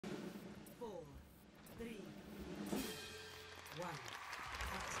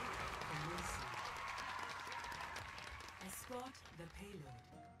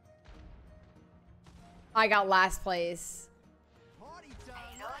I got last place.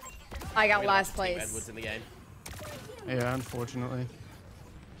 I got last place. Edwards in the game. Yeah, unfortunately.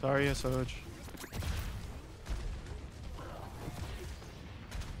 Sorry, Asoj.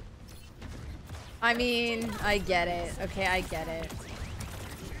 I mean, I get it. Okay, I get it.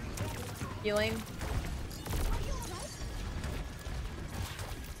 Healing.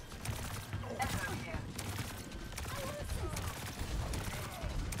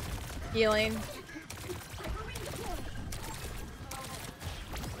 Healing.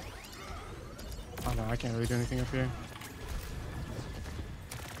 Oh no, I can't really do anything up here.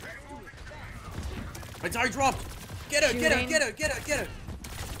 My Atari dropped! Get her, get her, Shooting. get her, get her, get her!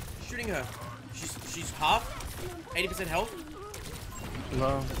 Shooting her. She's half. 80% health.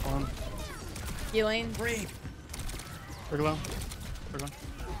 Low, one. Healing. Break. Pretty low. Pretty low.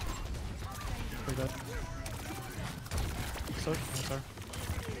 Pretty dead. So, sorry.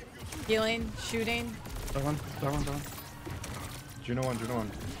 Healing. Shooting. That one, that one, that one. Juno 1, Juno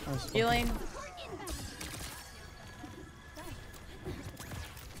 1. Nice. Healing.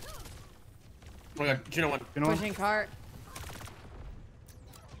 Oh my god, Juno 1. You know what? Pushing cart.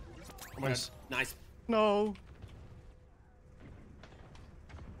 Oh my Nice. god, nice. No.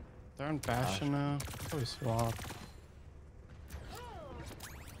 They're on Bastion now. Probably swap.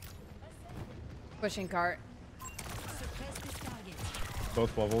 Pushing cart.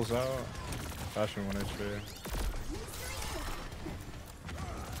 Both bubbles out. Fashion 1 HP.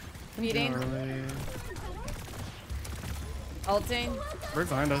 Feeding. Early. Ulting. Right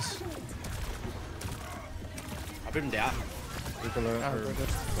behind us. I put him down. Super low. Ah, Or we're good.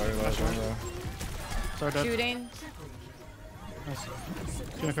 very low, very low. Sorry, dead. Shooting. Nice.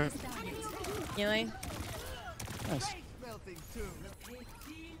 Gonna crit. Healing. Nice.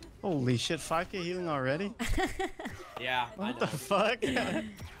 Holy shit, 5k healing already? Yeah, I What know. the fuck?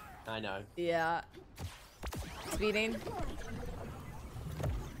 I know. Yeah. Speeding.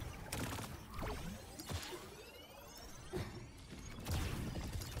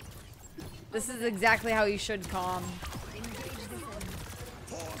 This is exactly how you should calm.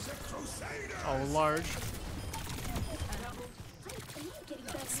 Oh, large.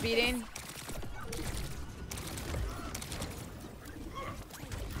 Speeding.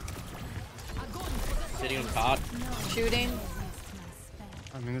 Sitting on cart. Shooting.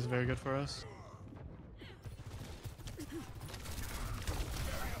 I mean, this is very good for us.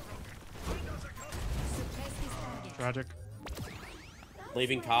 Tragic.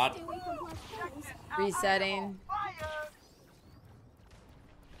 Leaving cart. Resetting.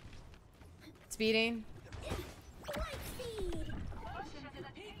 Speeding.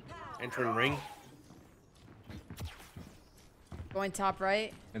 Entering ring. Going top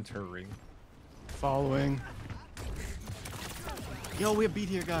right. Enter ring. Following. Yo, we have beat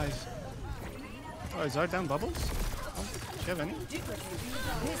here, guys. Oh, is Zard down bubbles? Oh, do you have any?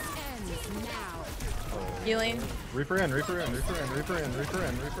 Healing. Reaper in, Reaper in, Reaper in, Reaper in, Reaper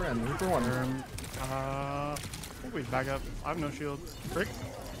in, Reaper in, Reaper 1. I think we back up. I have no shield. Frick.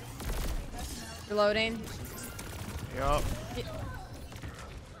 Reloading. Yup.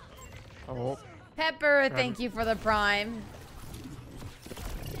 Oh. Pepper, thank you for the prime.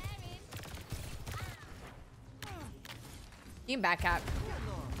 You can back up.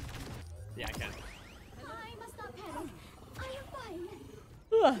 Yeah, I can.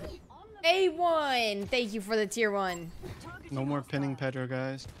 A1, thank you for the tier 1. No more pinning Pedro,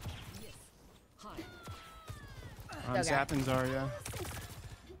 guys. I'm Okay. zapping Zarya.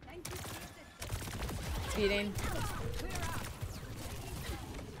 Speeding.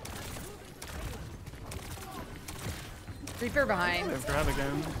 Reaper behind. Let's grab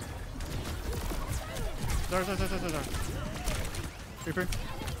again. Zard, Zard, Zard, Zard, Zard. Reaper.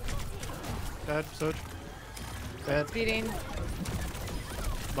 Dead, Soj. Dead. Speeding.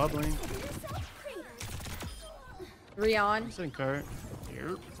 Bubbling. 3 on. I'm sitting cart.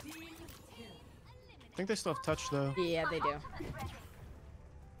 Yep. I think they still have touch though. Yeah, they do.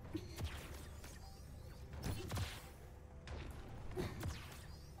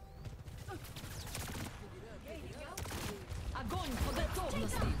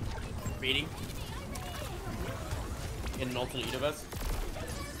 Beating. In an alternate universe.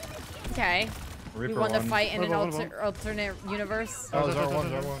 Okay. Reaper We won the 1. fight in an One, one. alternate universe. Oh, Zard, Zard Zard, 1,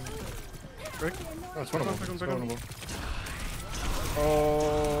 Zard, Zard 1. Frick. Oh, it's winnable. Frick, It's frick, frick. winnable.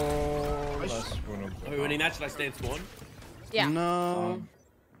 Oh, that's winnable. Are we winning that? Should I stay in spawn? Yeah. No.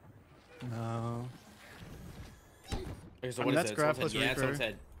 No. Okay, so I what mean, is that's it? grab Someone plus said yeah,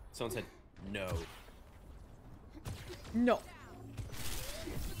 Reaper. someone said no. No.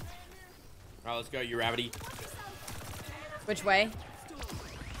 Alright, let's go, Uravity. Which way?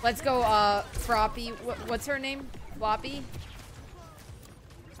 Let's go, Froppy. What's her name? Floppy?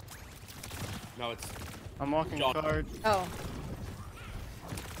 No, it's... I'm walking Jock. card. Oh.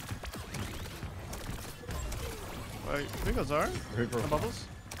 Wait, we go Zara? Reaper. No bubbles?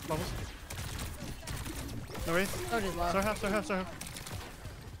 Bubbles. No wraith. So did love. Star half, star half, star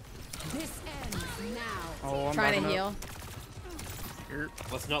half. This ends now. Oh, I'm Trying to backing heal. up. Here.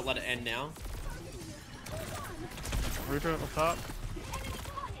 Let's not let it end now. Reaper up top.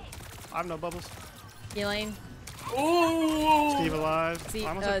 I have no bubbles. Healing. Ooh! Steve alive. See-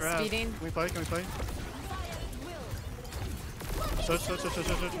 Almost at grab. speeding. Can we play? Can we play? Search.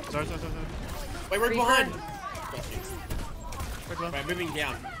 Sorry. Wait, we're Reaper. behind! Quick left. We're moving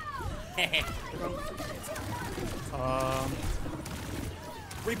down.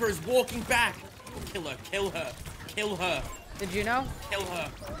 Reaper is walking back! Kill her, kill her, kill her, Did you know? kill her.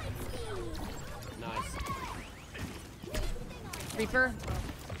 Nice. Reaper?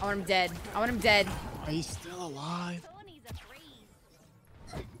 I want him dead. I want him dead. Are you still alive?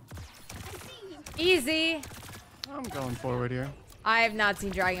 Easy. I'm going forward here. I have not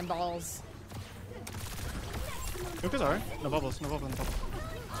seen Dragon Balls. Look at Zara. No bubbles. No bubbles. No bubbles.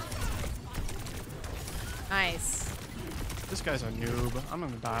 Nice. This guy's a noob. I'm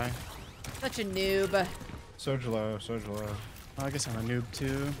gonna die. Such a noob. Surge low, surge low. Oh, I guess I'm a noob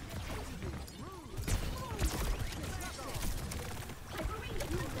too.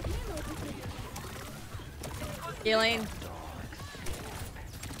 Healing.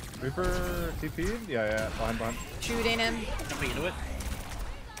 Reaper TP'd? Yeah, behind. Shooting him. Jumping into it.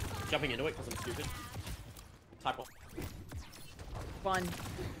 Jumping into it because I'm stupid. Type 1. Fun.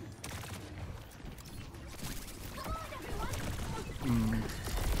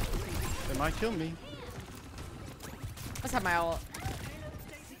 They might kill me. Let's have my ult.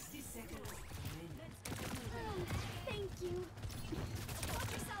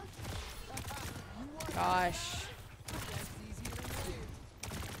 Gosh.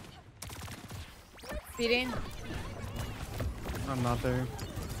 Feeding. I'm not there.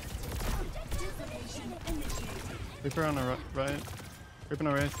 Reaper on the right. Reaper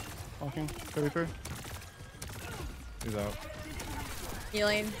on the right. Walking. Go Reaper. He's out.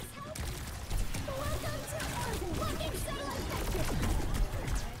 Healing.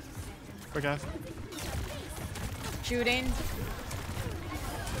 Quick half. Shooting.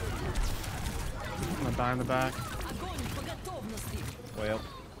 I'm gonna die in the back. Way up.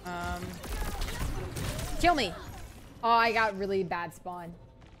 Kill me. Oh, I got really bad spawn.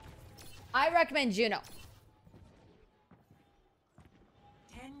 I recommend Juno.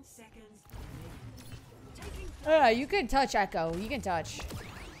 10 seconds. You can touch Echo. You can touch.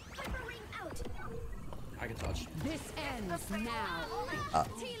 I can touch. This ends now.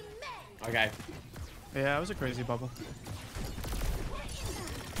 Okay. Yeah, it was a crazy bubble.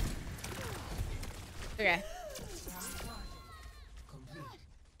 Okay.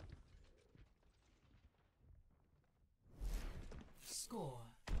 Score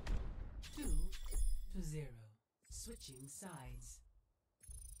 2-0. Switching sides.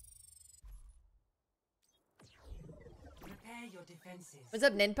 Prepare your defenses. What's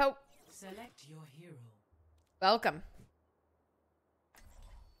up, Ninpo? Select your hero. Welcome.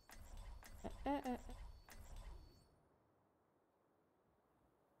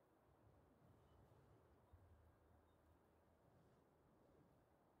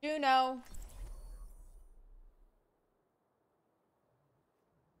 Juno.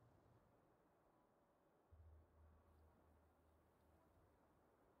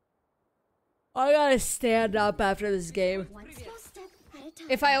 I gotta stand up after this game.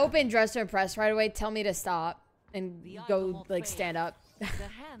 If I open Dress to Impress right away, tell me to stop and go, like, stand up. The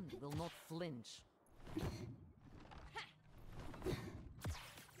hand will not flinch.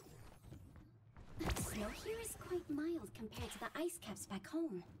 Snow here is quite mild compared to the ice caps back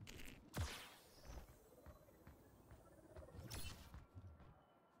home.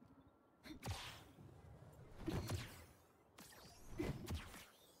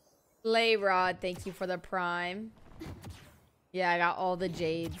 Layrod, thank you for the prime. Yeah, I got all the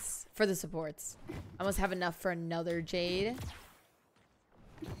jades for the supports. I must have enough for another jade.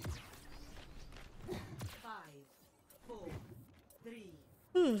 5, 4, 3,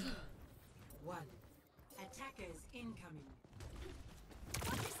 2, 1. Attackers incoming.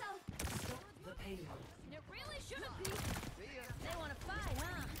 Stop the payload. It really shouldn't be. They want to fight,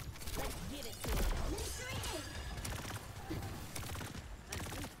 huh? Let's get it to them.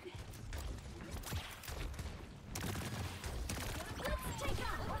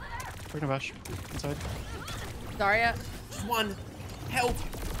 We're gonna bash. Inside. Zarya. Just one. Help.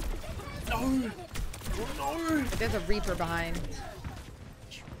 No. No. There's a Reaper behind.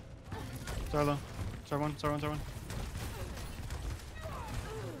 Star low. Star one. Not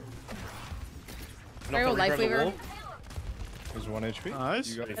There you go, the Reaper Life on the Weaver. wall. There's 1 HP. Nice.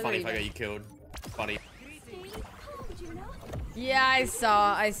 You got It'd be funny if I got you killed. Funny. Yeah, I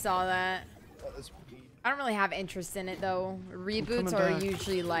saw that. I don't really have interest in it though. Reboots coming are back.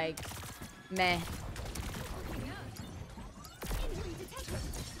 usually like meh.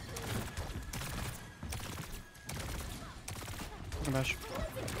 Bash.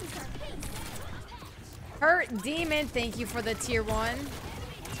 Hurt Demon, thank you for the tier 1.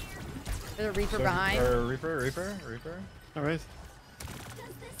 There's a Reaper behind. Reaper. Alright.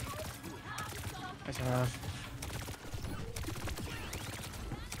 Nice half.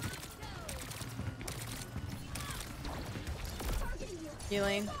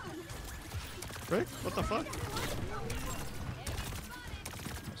 Healing. Rick? What the fuck?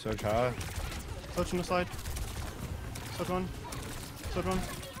 Surge high. Touch on the slide. Slide one.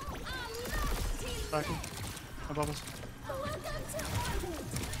 Backing. No bubbles.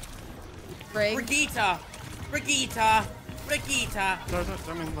 Brig. Brigitte. Sorry,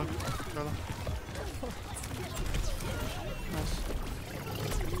 I mean, look. Sorry, look. Nice.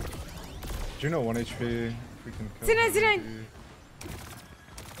 Juno 1 HP. We can kill Sit down. him.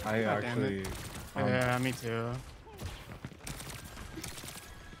 I God damn actually. Yeah, me too.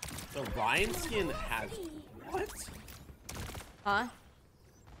 The Ryan skin has what? Huh?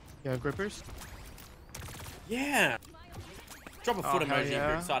 Yeah, grippers. Yeah. Drop a foot Oh, hell emoji if yeah.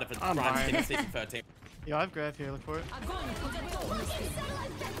 you're excited for I'm Ryan fine. skin in season 13. Yeah, I've grabbed here. Look for it.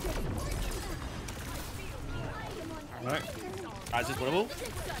 Alright. Guys, is this winnable?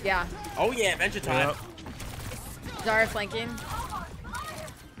 Yeah. Oh yeah, adventure time. Yep. Zara flanking.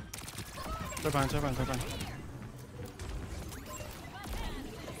 They're fine.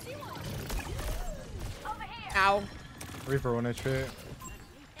 Ow. Reaper 1 HP.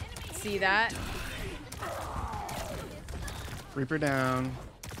 See that? Reaper down.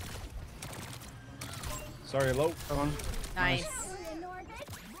 Sorry, low. That one. Nice.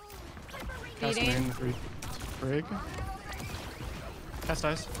 Cast Feeding. main with Brig. Cast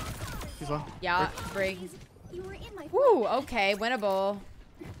dice. He's low. Yeah, Brig. Woo, okay, winnable.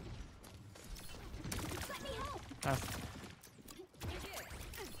 Half.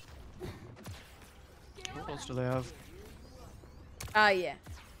 What else do they have? Yeah.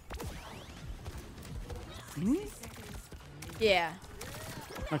 Hmm? Yeah.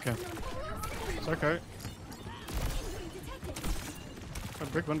 Okay. It's okay. A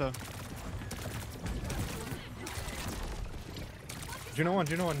brick window. Juno 1.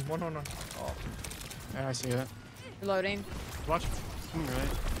 1. Oh. Yeah, I see it. Reloading. Watch. I'm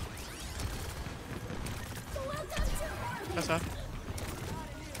right. That's half.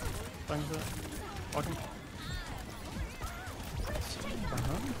 Thanks for that. Walking.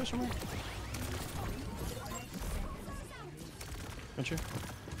 Push him. Venture.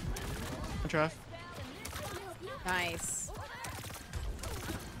 Venture half. Nice.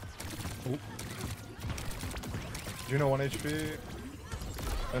 Oh. Juno 1 HP.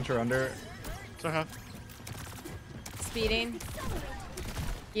 Venture under. So half. Speeding.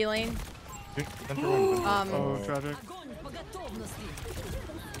 Healing. Venture 1. Oh, tragic.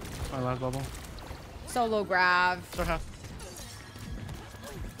 My last bubble. Solo grav. So half.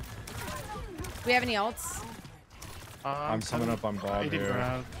 Do we have any ults? I'm coming up on Bob 80 here.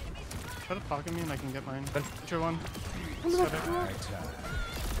 grab. Try to pocket me and I can get mine. Venture one. I'm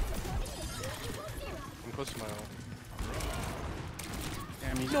close to my ult.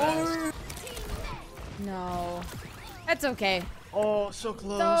 Damn, he's fast. No. That's okay. Oh, so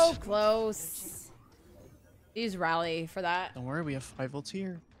close. So close. Use rally for that. Don't worry, we have 5 ults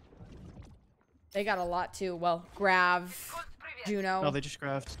here. They got a lot too. Well, Grav, Juno. No, they just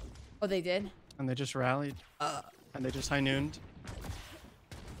grabbed. Oh, they did? And they just rallied. And they just high nooned.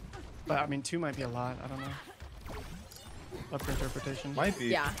 But I mean, 2 might be a lot. I don't know. Up for interpretation. Might be.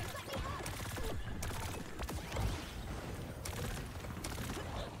 Yeah.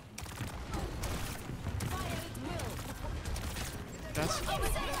 That's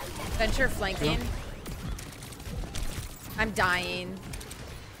Venture flanking. I'm dying.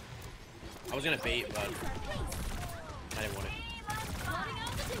 I was gonna bait, but I didn't want it.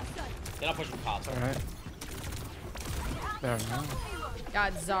 Then I'll push him past. alright. There we go.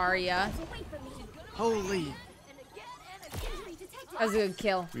 Got Zarya. Holy. That was a good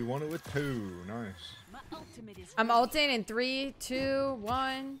kill. We won it with 2. Nice. I'm ulting in 3, 2,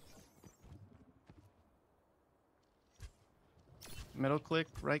 1. Middle click,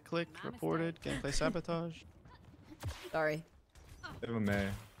 right click, reported, gameplay sabotage. Sorry. They have a May.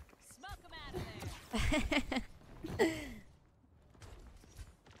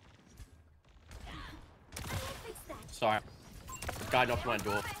 Sorry. Guy knocked on my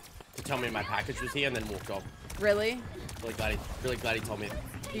door to tell me my package was here and then walked off. Really? Really glad he told me.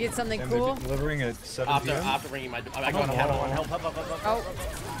 You get something And cool? they're delivering at 7 p.m. After ringing my door. I Hold got on, help. hold on, help. Oh,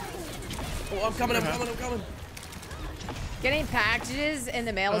 Oh, I'm coming. getting packages in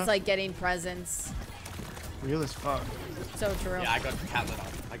the mail is like getting presents. Real as fuck. So true. Yeah, I got catlet on.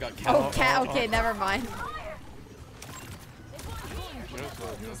 I got cat. Oh, cat. Okay, never mind.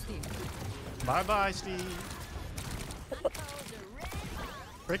 Bye bye, Steve.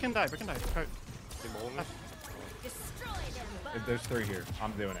 Break and die. Destroy them, There's 3 here.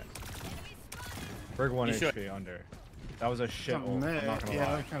 I'm doing it. Brig 1 You should. HP under. That was a shit Oh, ult. I'm man. not gonna Yeah,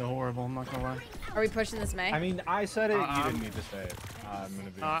 lie. that's kind of horrible. I'm not gonna lie. Are we pushing this May? I mean, I said it. You didn't need to say it. I'm gonna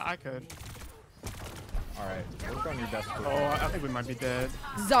be. I could. All right. Work on your best. Oh, I think we might be dead.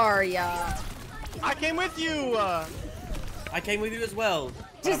 Zarya. I came with you. I came with you as well.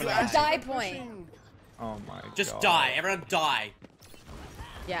 Just I'm a die point. Oh my Just god. die. Everyone die.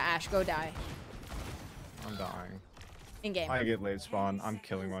 Yeah, Ash, go die. I'm dying. In game. I get late spawn. I'm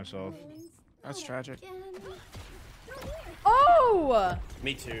killing myself. That's tragic. Oh!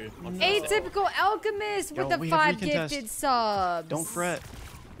 Me too. Atypical Alchemist with Yo, the we have 5 recontest. gifted subs. Don't fret.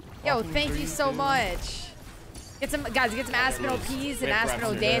 Yo, Welcome thank you 3, so 2. much. Get some guys, get some Aspinal Peas and Wait for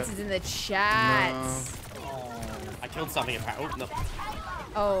Aspinal Aspinal. dances in the chat. I killed something apparently. Oh, no.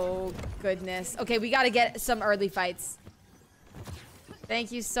 Oh goodness. Okay, we gotta get some early fights.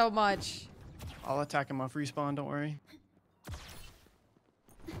 Thank you so much. I'll attack him off respawn. Don't worry.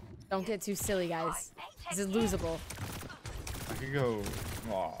 Don't get too silly, guys. This is losable. I could go.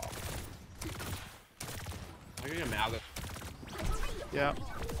 Aw. I'm gonna get Malga. Yeah.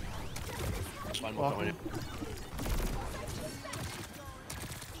 One more Welcome. going.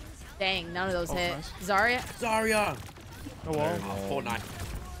 Dang, none of those Oh, hit. nice. Zarya? Zarya. Oh well. Fortnite.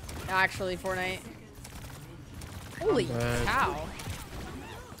 Actually, Fortnite. Holy dead. cow.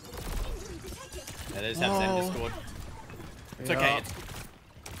 Yeah, they just have Zen Whoa. Discord. It's Yeah. okay. It's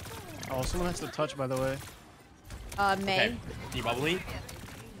Oh, someone has to touch, by the way. May. okay. You bubbly?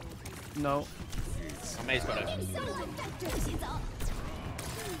 No. Oh, May's got it.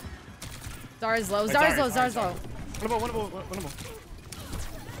 Zarya's low. Wait, Zarya's low. sorry, Zarya's low. Winnable.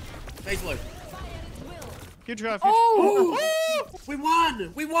 May's low. Good try. Oh! We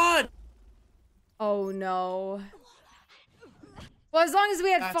won! We won! Oh no. Well, as long as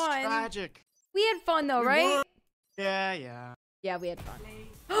we had That's fun. tragic. We had fun though, right? Yeah. Yeah, we had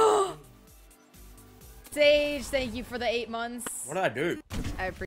fun. Sage, thank you for the 8 months. What did I do? I appreciate